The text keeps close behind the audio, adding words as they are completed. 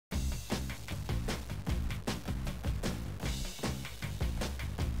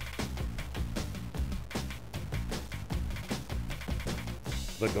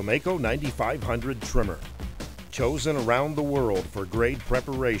The GOMACO 9500 trimmer, chosen around the world for grade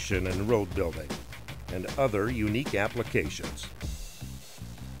preparation and road building, and other unique applications.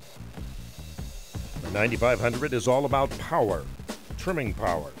 The 9500 is all about power, trimming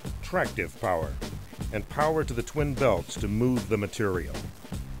power, tractive power, and power to the twin belts to move the material.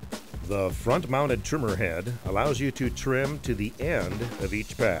 The front-mounted trimmer head allows you to trim to the end of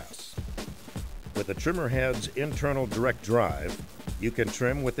each pass. With the trimmer head's internal direct drive, you can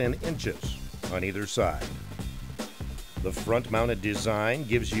trim within inches on either side. The front-mounted design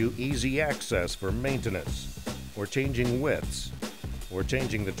gives you easy access for maintenance, or changing widths, or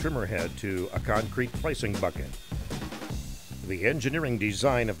changing the trimmer head to a concrete placing bucket. The engineering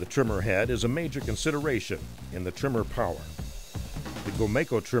design of the trimmer head is a major consideration in the trimmer power. The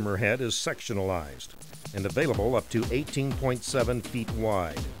GOMACO trimmer head is sectionalized and available up to 18.7 feet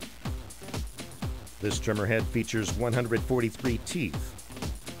wide. This trimmer head features 143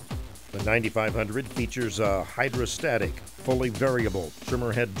 teeth. The 9500 features a hydrostatic, fully variable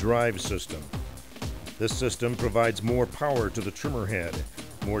trimmer head drive system. This system provides more power to the trimmer head,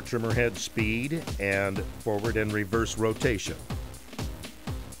 more trimmer head speed, and forward and reverse rotation.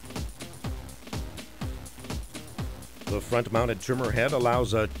 The front-mounted trimmer head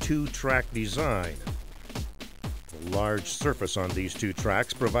allows a two-track design. The large surface on these two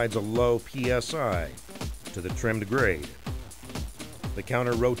tracks provides a low PSI to the trimmed grade. The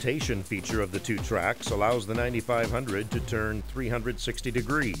counter-rotation feature of the two tracks allows the 9500 to turn 360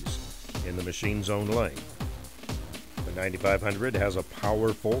 degrees in the machine's own length. The 9500 has a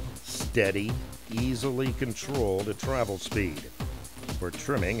powerful, steady, easily controlled travel speed for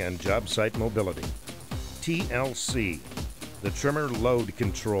trimming and job site mobility. TLC, the trimmer load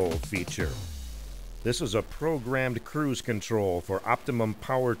control feature. This is a programmed cruise control for optimum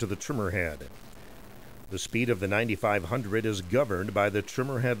power to the trimmer head. The speed of the 9500 is governed by the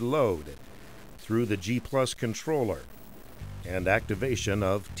trimmer head load through the G+ controller and activation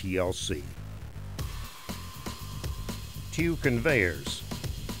of TLC. Two conveyors,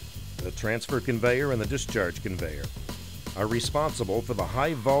 the transfer conveyor and the discharge conveyor, are responsible for the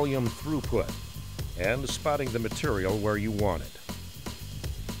high volume throughput and spotting the material where you want it.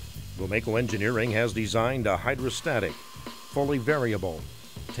 GOMACO Engineering has designed a hydrostatic, fully variable,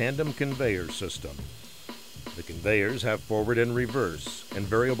 tandem conveyor system. The conveyors have forward and reverse and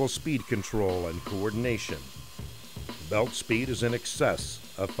variable speed control and coordination. Belt speed is in excess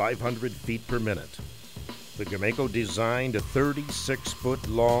of 500 feet per minute. The GOMACO designed a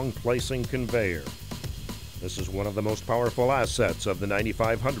 36-foot-long placing conveyor. This is one of the most powerful assets of the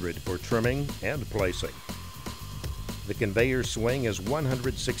 9500 for trimming and placing. The conveyor swing is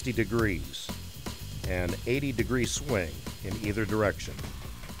 160 degrees, an 80-degree swing in either direction.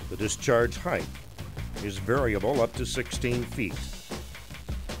 The discharge height is variable up to 16 feet.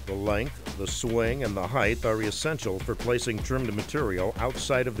 The length, the swing, and the height are essential for placing trimmed material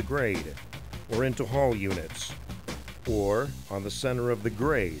outside of the grade or into haul units, or on the center of the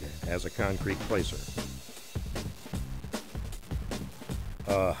grade as a concrete placer.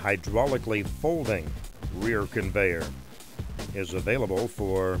 A hydraulically folding rear conveyor is available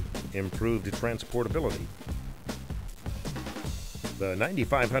for improved transportability. The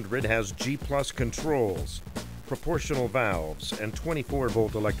 9500 has G+ controls, proportional valves, and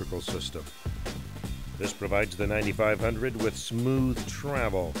 24-volt electrical system. This provides the 9500 with smooth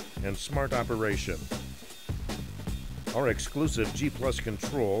travel and smart operation. Our exclusive G+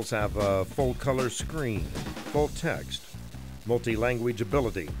 controls have a full-color screen, full text, multi-language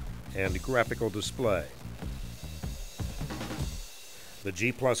ability, and graphical display. The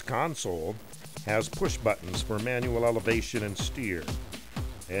G+ console has push buttons for manual elevation and steer,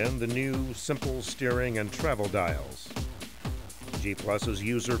 and the new simple steering and travel dials. G+ is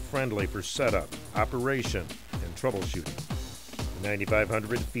user-friendly for setup, operation, and troubleshooting. The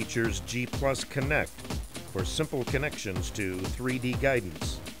 9500 features G+ Connect for simple connections to 3D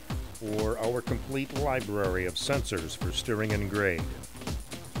guidance, or our complete library of sensors for steering and grade.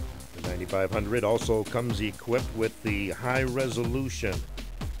 The 9500 also comes equipped with the high-resolution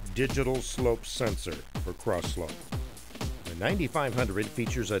digital slope sensor for cross-slope. The 9500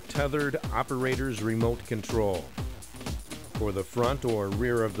 features a tethered operator's remote control for the front or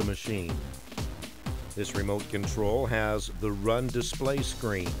rear of the machine. This remote control has the run display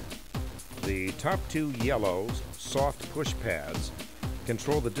screen. The top two yellow soft push pads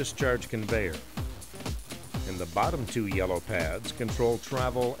control the discharge conveyor, and the bottom two yellow pads control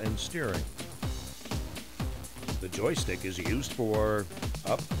travel and steering. The joystick is used for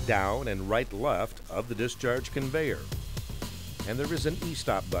up, down, and right, left of the discharge conveyor, and there is an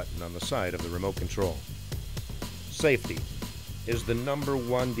e-stop button on the side of the remote control. Safety. is the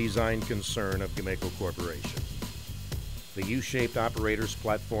 #1 design concern of GOMACO Corporation. The U-shaped operator's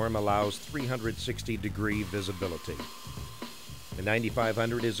platform allows 360-degree visibility. The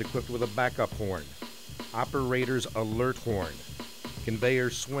 9500 is equipped with a backup horn, operator's alert horn, conveyor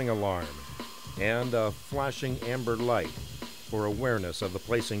swing alarm, and a flashing amber light for awareness of the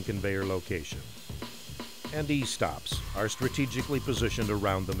placing conveyor location. And E-stops are strategically positioned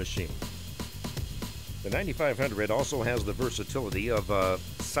around the machine. The 9500 also has the versatility of a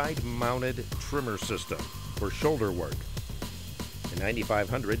side-mounted trimmer system for shoulder work. The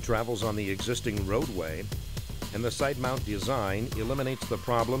 9500 travels on the existing roadway, and the side mount design eliminates the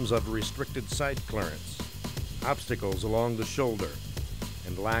problems of restricted side clearance, obstacles along the shoulder,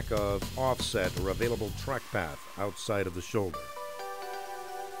 and lack of offset or available track path outside of the shoulder.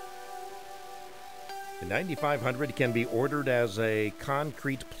 The 9500 can be ordered as a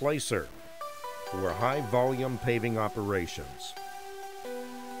concrete placer for high-volume paving operations.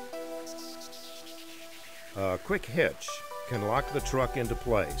 A quick hitch can lock the truck into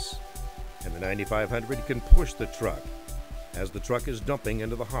place, and the 9500 can push the truck as the truck is dumping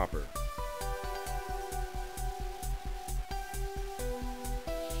into the hopper.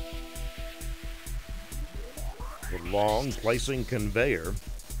 The long placing conveyor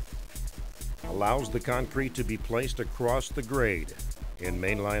allows the concrete to be placed across the grade in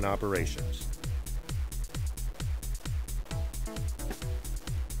mainline operations.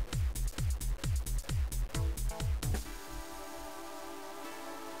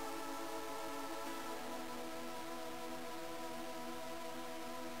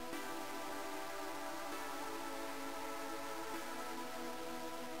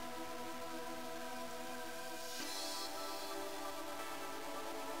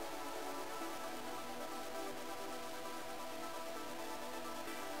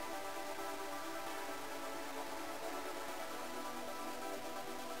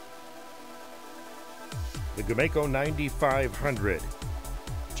 The GOMACO 9500,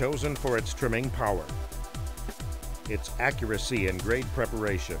 chosen for its trimming power, its accuracy in grade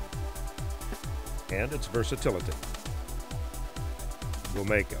preparation, and its versatility.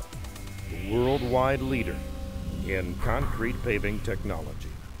 GOMACO, the worldwide leader in concrete paving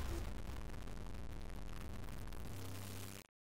technology.